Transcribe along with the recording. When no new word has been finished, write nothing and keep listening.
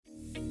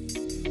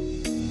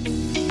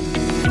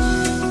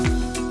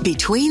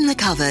Between the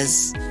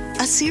Covers,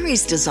 a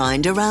series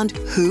designed around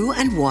who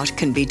and what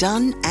can be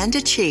done and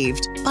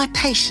achieved by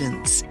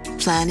patients,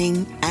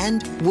 planning,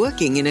 and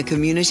working in a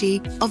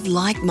community of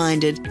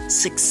like-minded,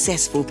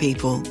 successful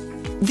people.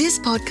 This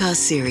podcast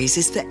series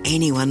is for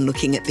anyone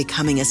looking at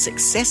becoming a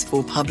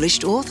successful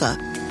published author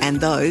and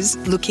those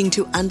looking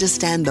to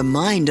understand the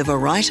mind of a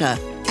writer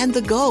and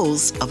the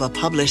goals of a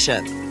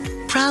publisher.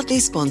 Proudly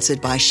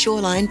sponsored by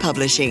Shoreline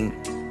Publishing.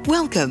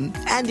 Welcome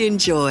and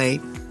enjoy.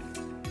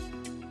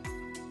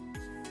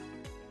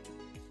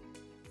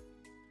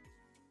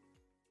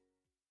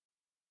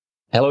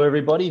 Hello,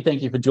 everybody.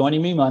 Thank you for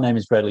joining me. My name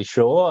is Bradley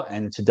Shaw,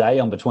 and today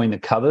on Between the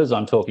Covers,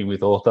 I'm talking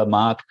with author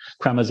Mark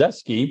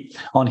Kramarzewski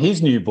on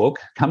his new book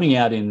coming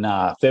out in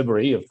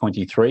February of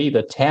 23,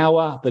 The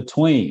Tower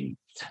Between.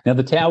 Now,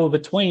 The Tower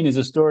Between is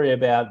a story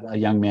about a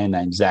young man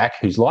named Zach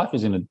whose life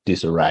is in a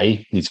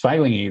disarray. He's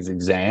failing his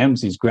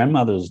exams. His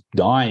grandmother's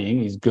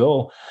dying. His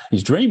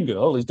dream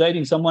girl, is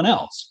dating someone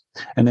else.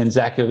 And then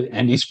Zach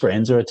and his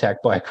friends are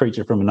attacked by a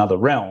creature from another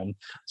realm.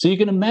 So you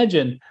can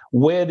imagine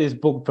where this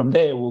book from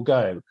there will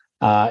go.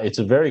 It's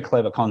a very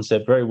clever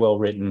concept, very well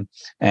written,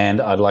 and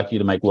I'd like you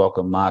to make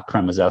welcome Mark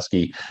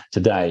Kramarzewski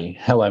today.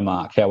 Hello,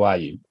 Mark. How are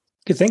you?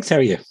 Good, thanks. How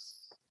are you?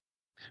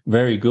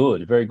 Very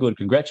good, very good.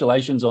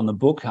 Congratulations on the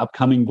book,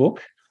 upcoming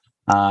book,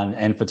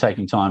 and for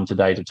taking time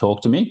today to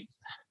talk to me.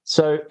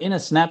 So in a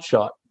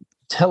snapshot,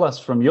 tell us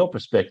from your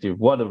perspective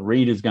what a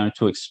reader's going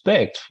to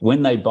expect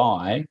when they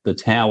buy The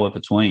Tower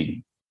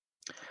Between.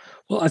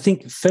 Well, I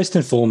think first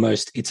and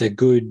foremost, it's a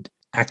good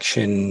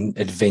action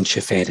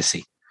adventure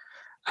fantasy.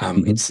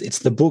 It's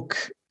the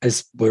book,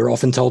 as we're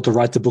often told, to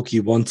write the book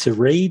you want to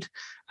read.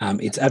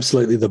 It's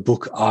absolutely the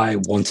book I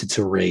wanted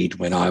to read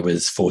when I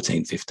was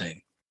 14,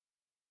 15.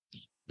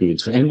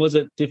 Good. And was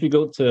it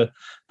difficult to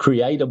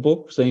create a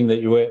book, seeing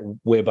that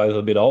we're both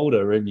a bit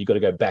older and you've got to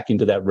go back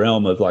into that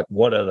realm of like,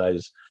 what are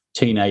those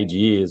teenage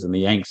years and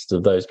the angst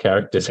of those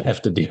characters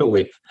have to deal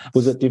with?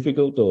 Was it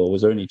difficult, or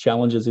was there any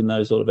challenges in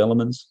those sort of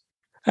elements?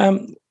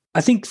 I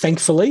think,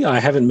 thankfully, I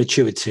haven't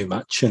matured too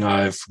much, and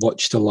I've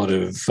watched a lot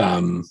of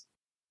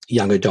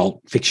young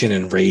adult fiction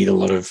and read a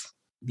lot of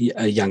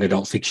young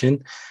adult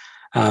fiction.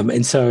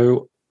 And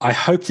so I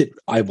hope that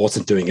I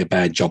wasn't doing a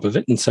bad job of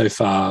it. And so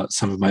far,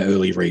 some of my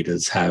early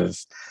readers have,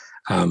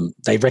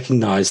 they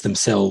recognise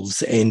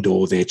themselves and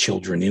or their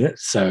children in it.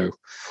 So,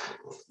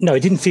 no,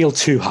 it didn't feel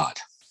too hard.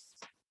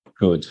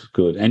 Good,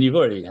 good. And you've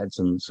already had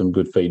some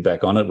good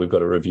feedback on it. We've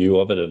got a review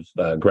of it, of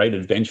a great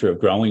adventure of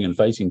growing and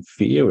facing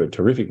fear, a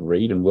terrific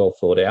read and well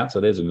thought out.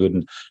 So there's a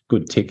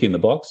good tick in the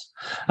box.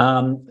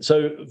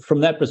 So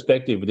from that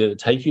perspective, did it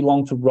take you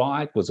long to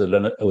write? Was it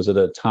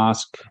a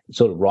task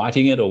sort of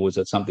writing it, or was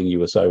it something you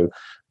were so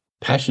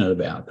passionate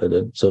about that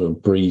it sort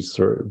of breezed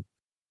through?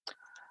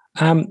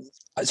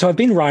 So I've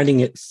been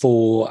writing it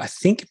for, I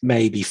think,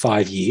 maybe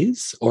 5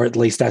 years, or at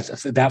least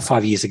that's about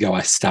 5 years ago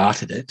I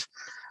started it.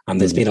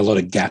 There's been a lot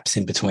of gaps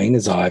in between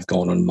as I've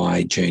gone on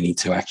my journey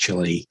to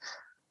actually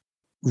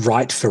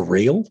write for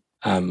real.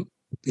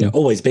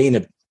 Always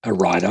been a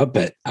writer,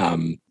 but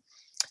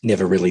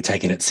never really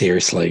taken it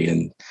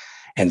seriously.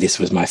 And this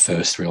was my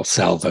first real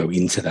salvo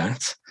into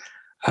that.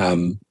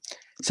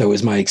 So it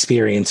was my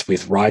experience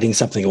with writing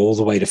something all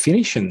the way to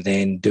finish and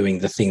then doing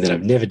the thing that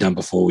I've never done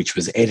before, which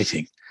was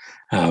editing.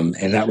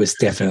 And that was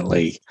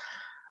definitely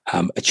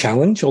a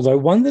challenge, although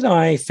one that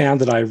I found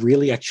that I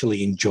really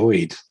actually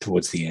enjoyed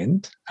towards the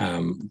end,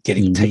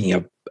 taking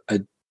a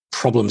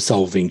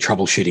problem-solving,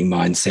 troubleshooting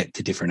mindset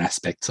to different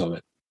aspects of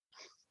it.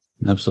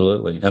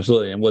 Absolutely,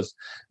 absolutely. And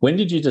when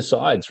did you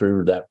decide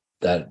through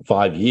that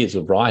 5 years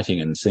of writing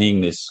and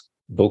seeing this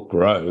book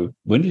grow,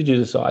 when did you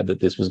decide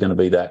that this was going to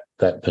be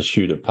that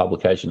pursuit of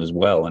publication as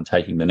well and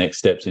taking the next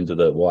steps into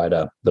the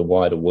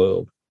wider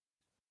world?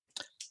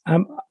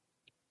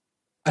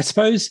 I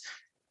suppose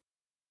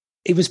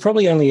it was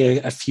probably only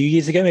a few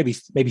years ago,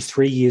 maybe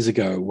 3 years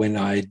ago, when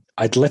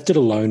I'd left it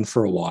alone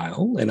for a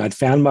while, and I'd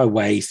found my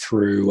way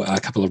through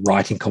a couple of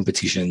writing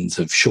competitions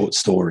of short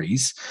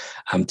stories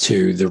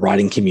to the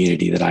writing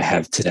community that I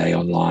have today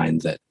online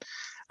that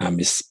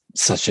is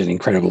such an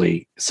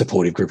incredibly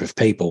supportive group of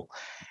people.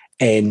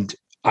 And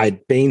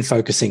I'd been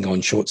focusing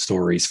on short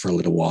stories for a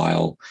little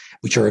while,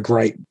 which are a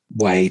great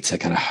way to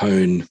kind of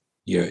hone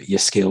your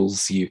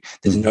skills.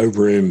 There's no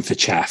room for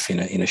chaff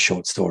in a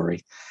short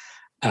story.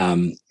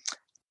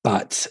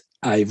 But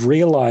I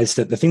realized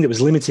that the thing that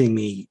was limiting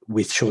me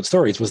with short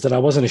stories was that I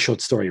wasn't a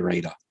short story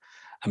reader.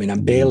 I mean,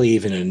 I'm barely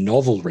even a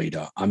novel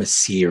reader. I'm a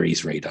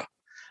series reader.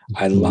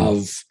 I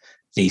love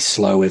the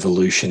slow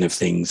evolution of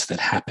things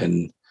that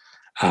happen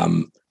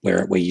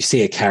where you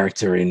see a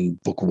character in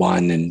book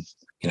 1 and,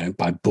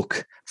 by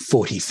book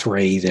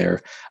 43,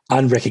 they're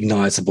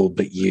unrecognizable,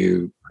 but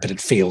it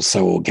feels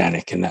so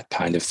organic and that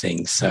kind of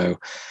thing. So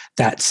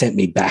that sent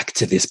me back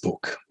to this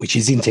book, which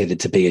is intended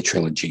to be a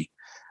trilogy.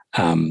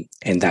 And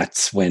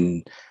that's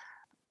when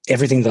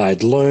everything that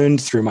I'd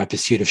learned through my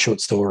pursuit of short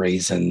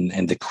stories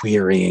and the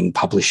querying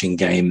publishing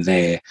game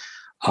there,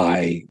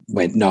 I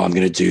went, no, I'm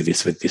going to do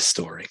this with this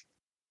story.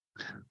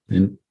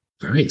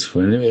 Great.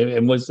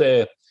 And was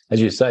there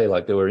as you say,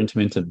 like there were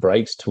intermittent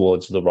breaks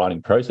towards the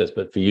writing process.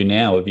 But for you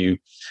now, have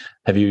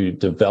you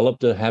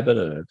developed a habit,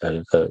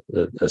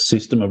 a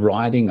system of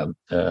writing?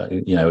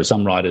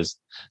 Some writers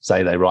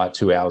say they write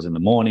 2 hours in the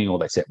morning, or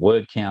they set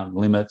word count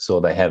limits,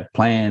 or they have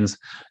plans.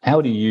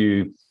 How do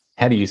you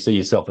see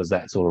yourself as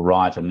that sort of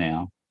writer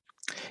now?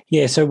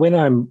 Yeah, so when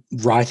I'm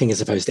writing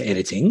as opposed to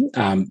editing,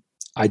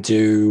 I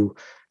do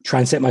try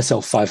and set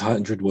myself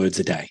 500 words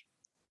a day.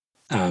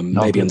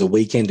 Maybe on the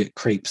weekend it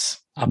creeps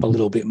up a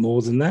little bit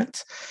more than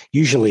that.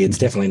 Usually it's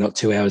definitely not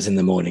 2 hours in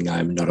the morning.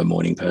 I'm not a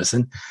morning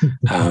person.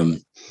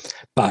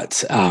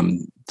 But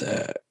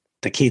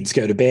the kids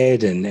go to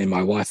bed and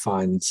my wife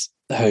finds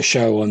her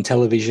show on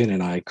television,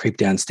 and I creep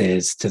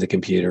downstairs to the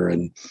computer,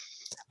 and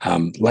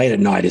late at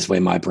night is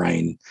where my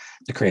brain,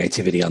 the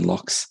creativity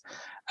unlocks.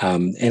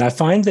 And I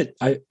find that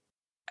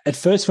at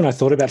first when I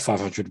thought about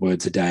 500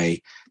 words a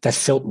day, that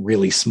felt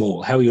really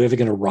small. How are you ever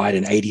going to write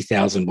an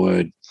 80,000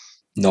 word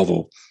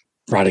novel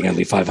writing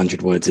only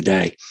 500 words a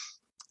day?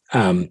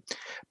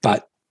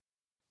 But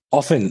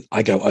often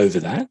I go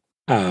over that,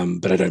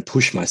 but I don't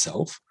push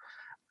myself.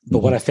 But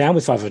what I found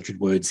with 500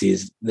 words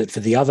is that for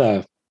the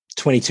other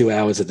 22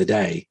 hours of the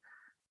day,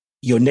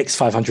 your next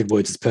 500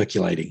 words is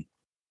percolating.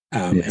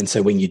 And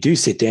so when you do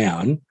sit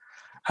down,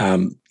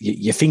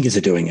 your fingers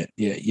are doing it.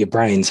 Your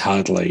brain's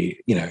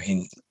hardly,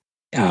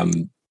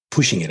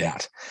 pushing it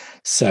out.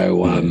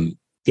 So,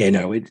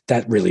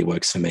 that really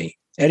works for me.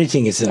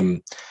 Editing is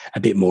a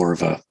bit more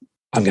of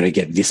I'm going to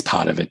get this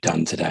part of it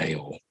done today,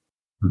 or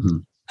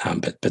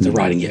but the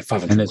writing,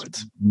 500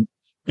 words.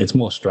 It's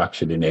more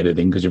structured in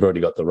editing because you've already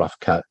got the rough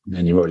cut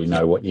and you already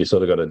know what you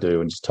sort of got to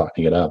do and just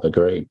tightening it up.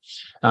 Agree.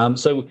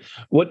 So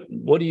what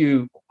do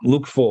you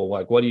look for?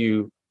 Like, what do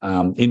you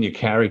in your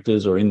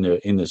characters or in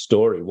the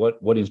story?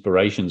 What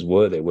inspirations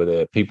were there? Were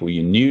there people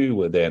you knew?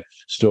 Were there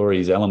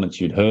stories,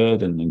 elements you'd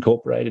heard and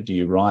incorporated? Do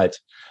you write,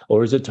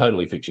 or is it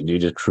totally fiction? Do you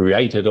just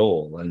create it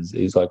all? And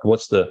it's like,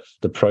 what's the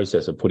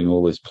process of putting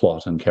all this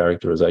plot and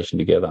characterization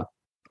together?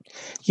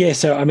 Yeah,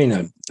 so I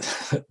mean,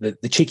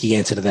 the cheeky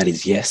answer to that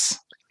is yes.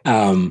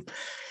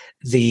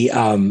 Definitely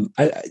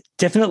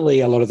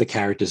a lot of the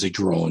characters are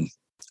drawn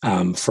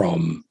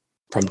from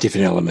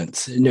different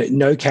elements.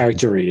 No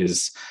character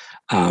is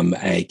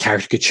a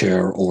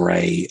caricature or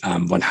a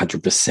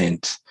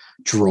 100%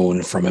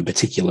 drawn from a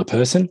particular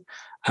person.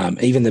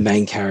 Even the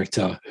main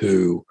character,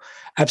 who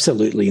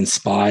absolutely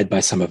inspired by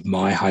some of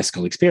my high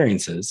school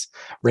experiences,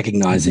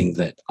 recognizing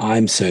that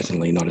I'm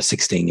certainly not a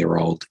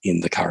 16-year-old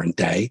in the current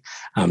day.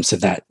 So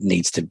that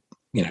needs to,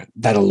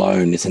 that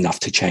alone is enough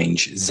to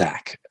change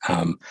Zach.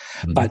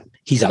 But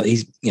he's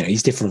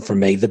different from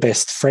me. The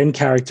best friend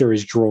character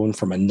is drawn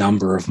from a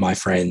number of my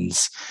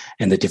friends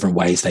and the different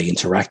ways they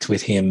interact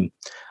with him.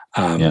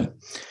 And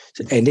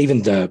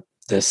even the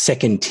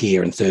second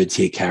tier and third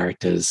tier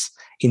characters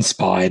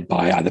inspired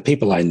by either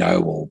people I know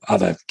or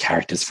other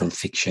characters from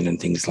fiction and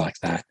things like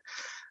that.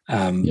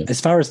 As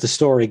far as the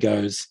story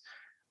goes,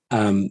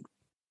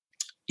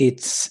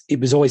 it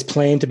was always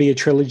planned to be a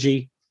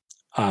trilogy.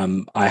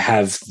 I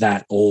have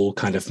that all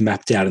kind of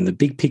mapped out in the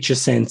big picture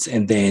sense,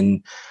 and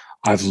then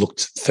I've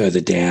looked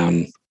further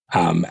down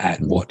at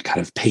what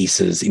kind of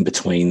pieces in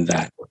between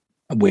that.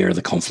 Where are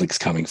the conflicts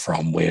coming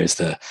from? Where's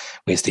the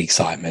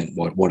excitement?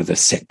 What are the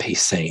set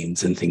piece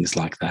scenes and things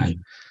like that?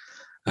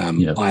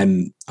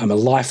 I'm a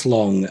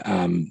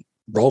lifelong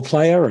role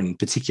player, and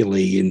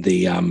particularly in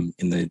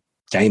the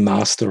game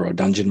master or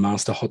dungeon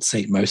master hot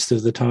seat most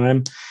of the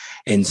time,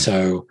 and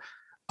so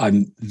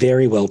I'm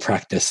very well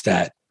practiced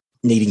at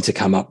needing to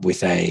come up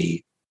with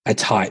a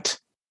tight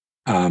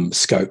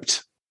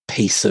scoped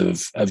piece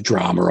of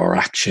drama or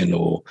action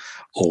or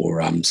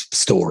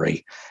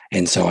story.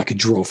 And so I could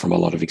draw from a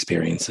lot of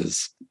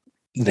experiences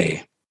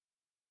there.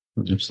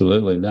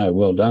 Absolutely. No,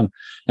 well done.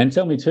 And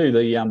tell me too,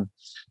 the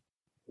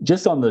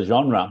just on the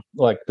genre,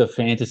 like the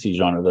fantasy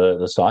genre,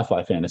 the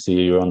sci-fi fantasy,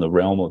 you're on the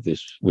realm of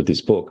this with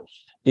this book.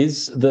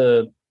 Was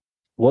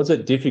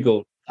it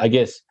difficult? I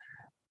guess,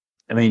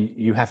 I mean,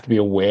 you have to be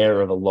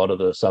aware of a lot of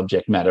the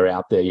subject matter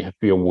out there. You have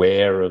to be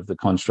aware of the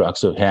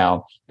constructs of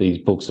how these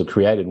books are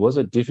created. Was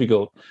it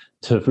difficult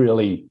to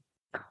really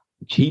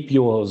keep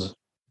yours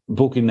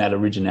book in that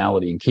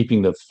originality and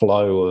keeping the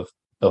flow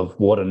of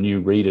what a new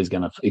reader is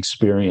going to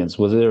experience?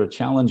 Was there a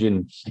challenge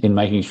in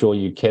making sure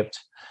you kept,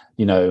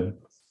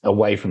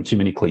 away from too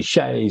many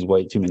cliches,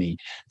 too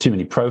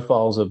many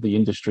profiles of the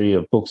industry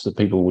of books that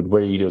people would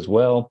read as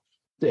well?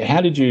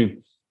 How did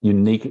you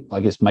make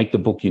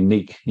the book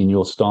unique in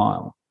your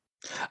style?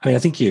 I mean, I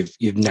think you've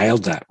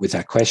nailed that with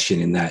that question,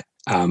 in that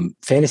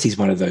fantasy is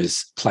one of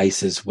those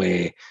places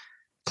where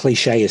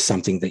cliche is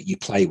something that you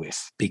play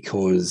with,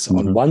 because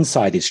on one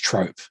side is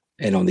trope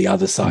and on the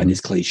other side is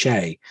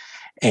cliche.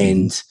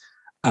 And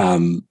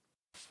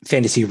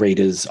fantasy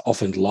readers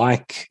often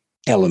like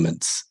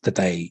elements that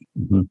they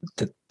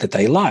that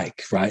they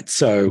like, right?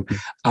 So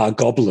are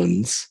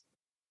goblins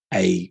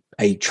a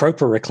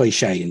trope or a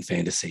cliche in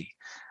fantasy?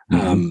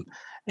 So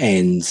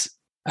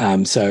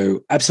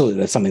absolutely,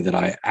 that's something that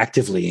I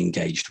actively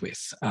engaged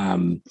with.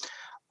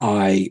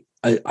 I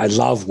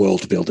love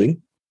world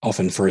building.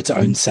 often for its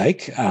own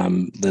sake,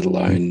 let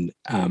alone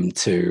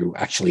to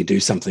actually do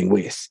something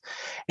with.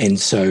 And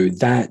so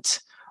that,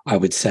 I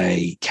would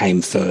say,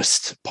 came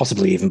first,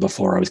 possibly even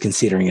before I was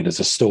considering it as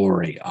a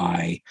story.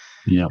 I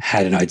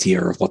had an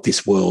idea of what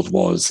this world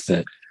was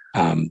that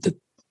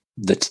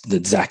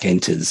Zach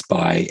enters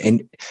by,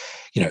 and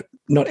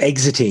not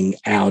exiting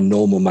our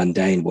normal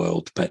mundane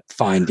world, but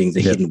finding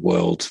the hidden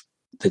world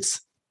that's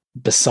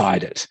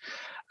beside it,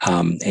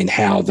 and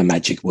how the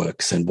magic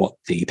works and what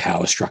the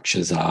power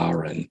structures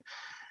are, and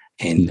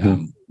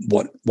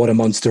what a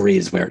monster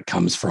is, where it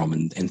comes from,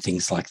 and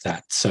things like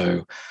that.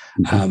 So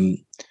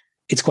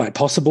it's quite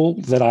possible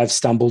that I've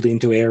stumbled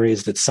into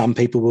areas that some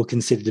people will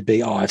consider to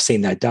be, I've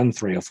seen that done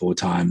 3 or 4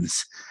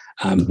 times.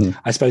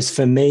 I suppose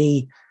for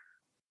me,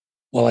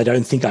 while I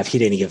don't think I've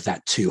hit any of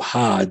that too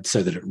hard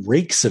so that it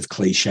reeks of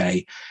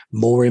cliche,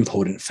 more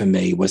important for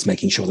me was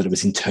making sure that it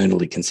was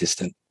internally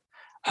consistent.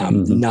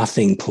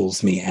 Nothing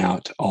pulls me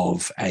out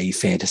of a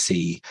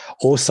fantasy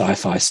or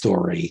sci-fi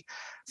story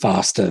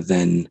faster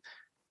than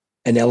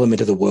an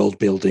element of the world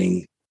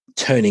building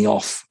turning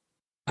off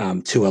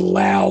to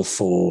allow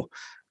for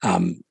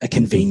a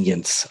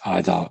convenience,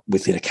 either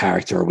within a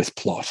character or with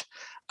plot.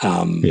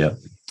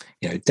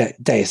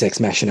 Deus Ex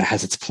Machina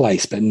has its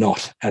place, but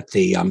not at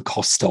the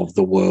cost of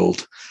the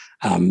world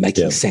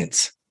making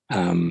sense.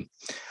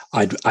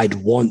 I'd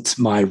want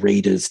my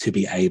readers to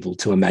be able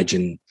to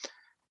imagine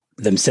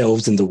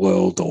themselves in the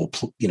world, or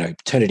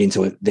turn it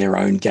into their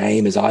own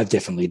game, as I've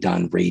definitely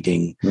done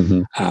reading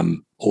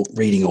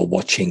or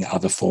watching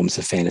other forms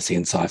of fantasy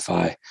and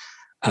sci-fi,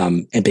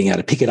 and being able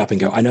to pick it up and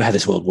go, I know how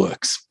this world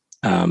works.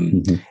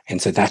 And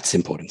so that's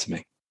important to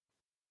me.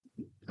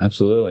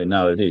 Absolutely.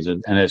 No, it is.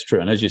 And it's true.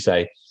 And as you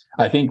say,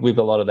 I think with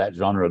a lot of that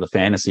genre, the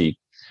fantasy,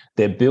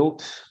 they're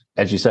built,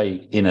 as you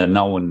say, in a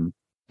known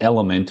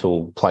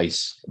elemental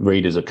place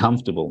readers are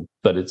comfortable,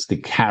 but it's the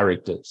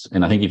characters.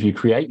 And I think if you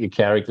create your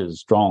characters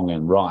strong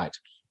and right,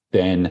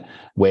 then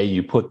where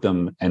you put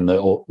them, and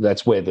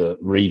that's where the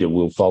reader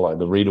will follow.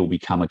 The reader will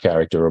become a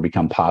character or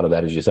become part of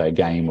that, as you say, a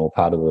game or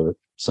part of the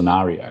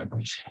scenario.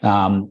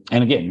 And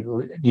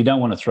again, you don't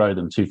want to throw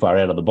them too far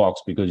out of the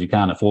box, because you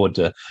can't afford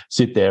to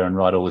sit there and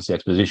write all this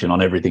exposition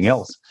on everything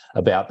else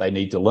about they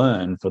need to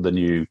learn for the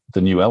new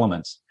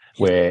elements,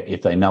 where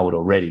if they know it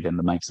already, then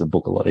it makes the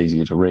book a lot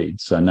easier to read.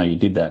 So no, you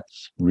did that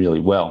really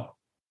well.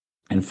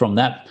 And from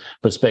that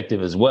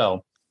perspective as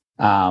well,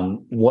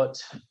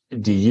 what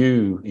do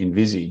you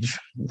envisage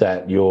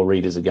that your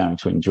readers are going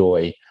to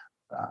enjoy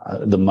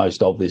the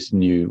most of this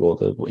new, or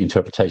the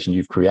interpretation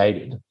you've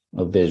created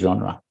of their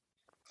genre?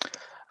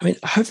 I mean,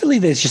 hopefully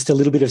there's just a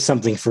little bit of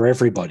something for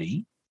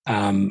everybody,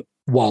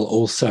 while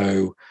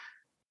also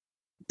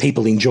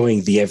people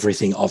enjoying the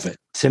everything of it.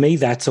 To me,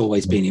 that's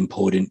always been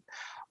important.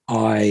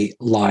 I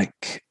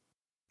like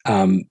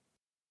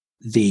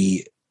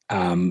the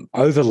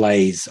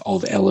overlays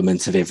of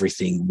elements of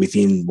everything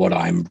within what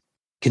I'm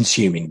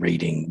consuming,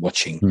 reading,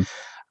 watching.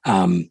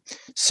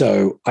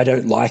 So I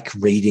don't like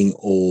reading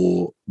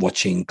or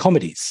watching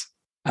comedies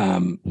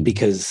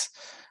because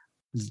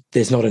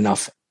there's not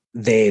enough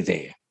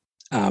there.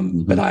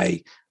 But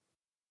I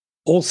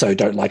also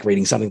don't like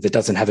reading something that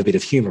doesn't have a bit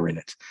of humor in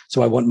it.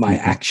 So I want my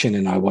action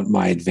and I want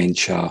my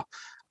adventure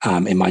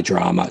and my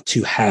drama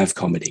to have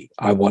comedy.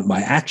 I want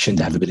my action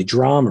to have a bit of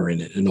drama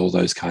in it and all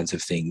those kinds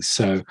of things.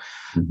 So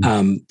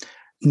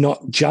not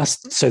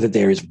just so that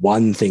there is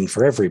one thing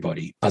for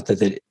everybody, but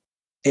that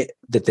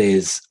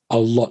there's a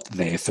lot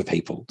there for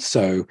people.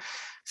 So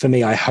for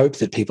me, I hope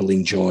that people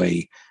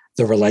enjoy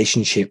the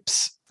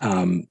relationships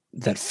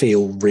that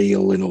feel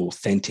real and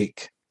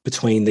authentic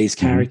between these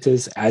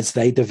characters as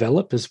they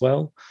develop as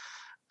well.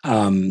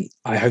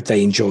 I hope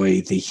they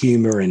enjoy the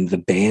humor and the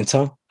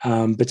banter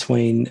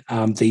between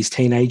these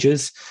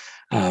teenagers.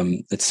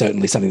 It's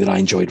certainly something that I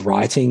enjoyed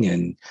writing,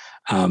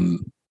 and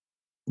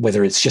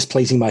whether it's just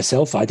pleasing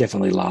myself, I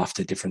definitely laughed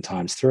at different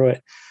times through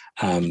it.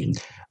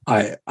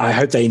 I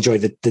hope they enjoy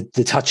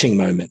the touching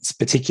moments,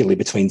 particularly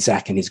between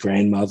Zach and his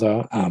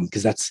grandmother,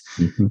 because that's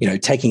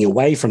taking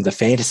away from the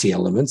fantasy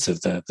elements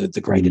of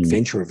the great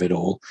adventure of it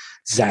all.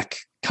 Zach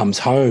comes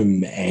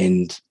home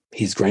and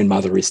his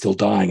grandmother is still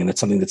dying, and that's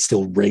something that's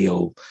still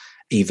real,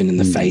 even in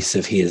the face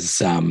of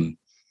his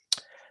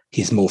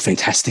more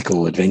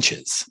fantastical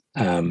adventures.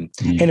 And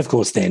of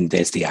course, then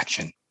there's the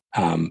action.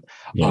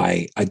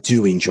 I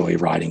do enjoy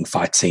writing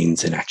fight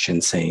scenes and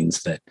action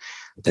scenes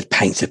that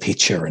paint a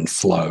picture and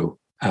flow.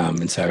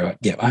 And so,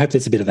 I hope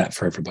there's a bit of that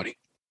for everybody.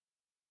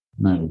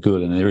 No,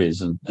 good, and there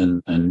is,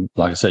 and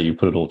like I say, you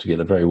put it all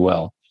together very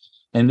well.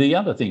 And the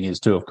other thing is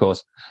too, of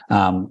course,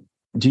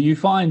 do you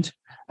find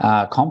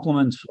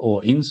compliment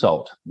or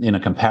insult in a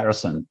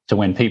comparison to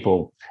when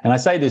people, and I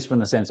say this from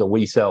the sense that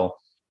we sell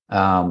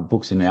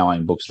books in our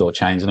own bookstore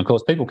chains, and of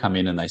course people come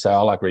in and they say,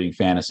 I like reading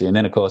fantasy, and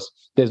then of course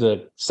there's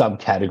a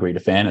subcategory to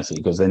fantasy,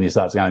 because then you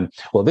start going,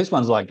 well, this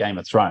one's like Game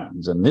of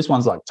Thrones, and this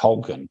one's like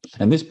Tolkien,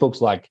 and this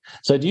book's like.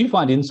 So do you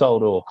find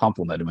insult or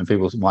compliment when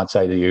people might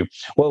say to you,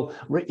 well,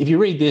 if you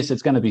read this,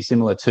 it's going to be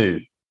similar to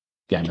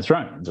Game of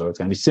Thrones, or it's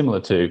going to be similar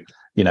to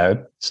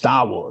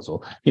Star Wars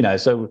or,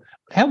 so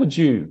how would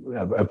you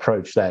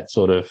approach that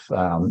sort of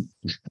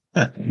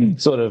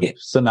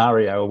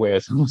scenario where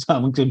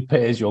someone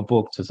compares your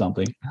book to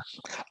something?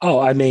 Oh,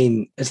 I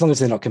mean, as long as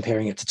they're not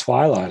comparing it to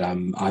Twilight,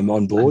 I'm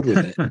on board with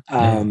it.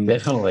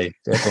 Definitely.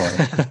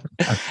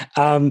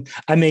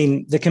 I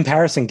mean, the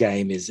comparison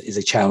game is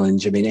a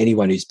challenge. I mean,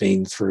 anyone who's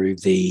been through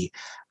the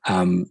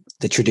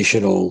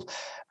traditional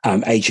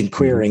agent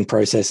querying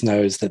process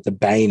knows that the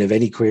bane of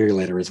any query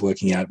letter is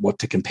working out what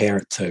to compare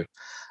it to.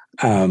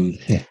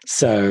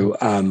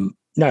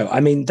 No, I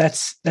mean,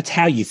 that's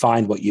how you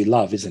find what you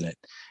love, isn't it?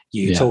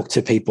 You talk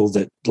to people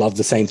that love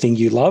the same thing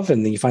you love,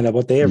 and then you find out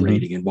what they're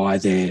reading and why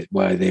they're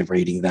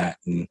reading that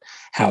and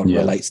how it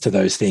relates to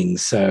those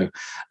things. So,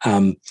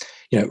 I'd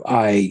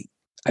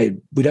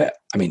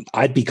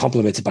be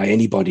complimented by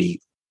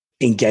anybody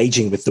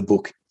engaging with the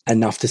book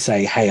enough to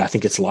say, hey, I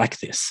think it's like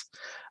this.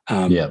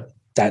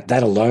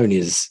 That alone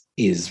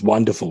is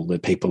wonderful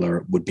that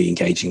people would be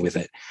engaging with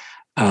it.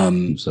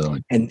 And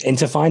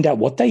to find out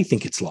what they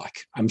think it's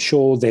like. I'm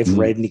sure they've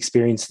read and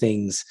experienced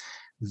things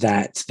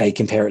that they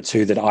compare it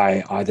to that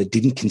I either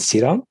didn't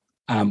consider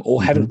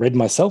or haven't read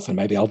myself, and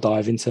maybe I'll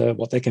dive into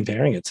what they're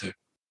comparing it to.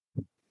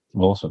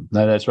 Awesome.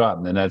 No, that's right.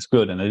 And that's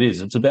good. And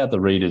it's about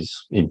the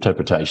reader's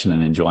interpretation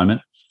and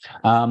enjoyment.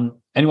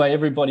 Anyway,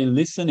 everybody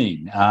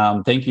listening,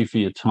 thank you for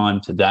your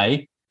time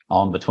today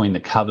on Between the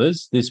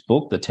Covers. This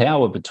book, The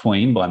Tower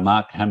Between by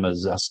Mark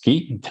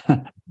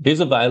Kramarzewski,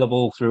 is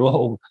available through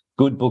all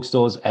good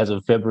bookstores as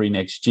of February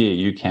next year.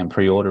 You can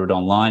pre-order it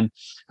online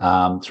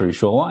through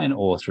Shoreline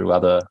or through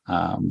other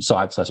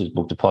sites such as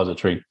Book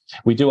Depository.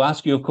 We do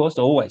ask you, of course,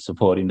 to always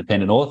support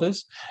independent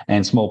authors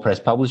and small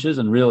press publishers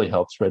and really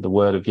help spread the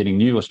word of getting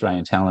new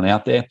Australian talent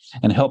out there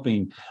and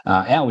helping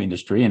our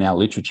industry and our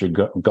literature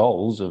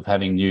goals of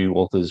having new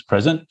authors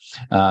present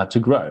to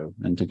grow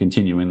and to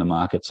continue in the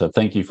market. So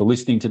thank you for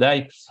listening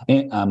today.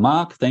 And,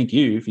 Mark, thank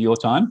you for your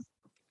time.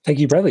 Thank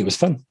you, Bradley. It was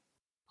fun.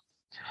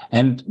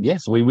 And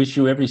yes, we wish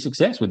you every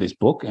success with this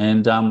book.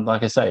 And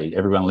like I say,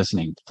 everyone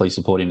listening, please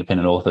support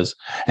independent authors.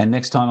 And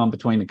next time on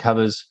Between the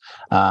Covers,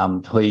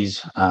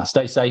 please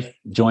stay safe,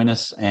 join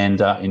us, and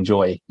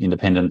enjoy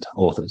independent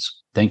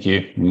authors. Thank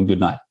you and good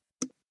night.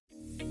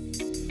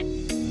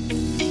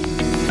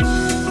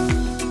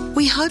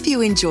 We hope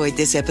you enjoyed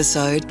this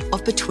episode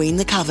of Between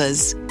the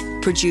Covers,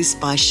 produced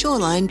by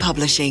Shoreline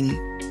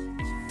Publishing.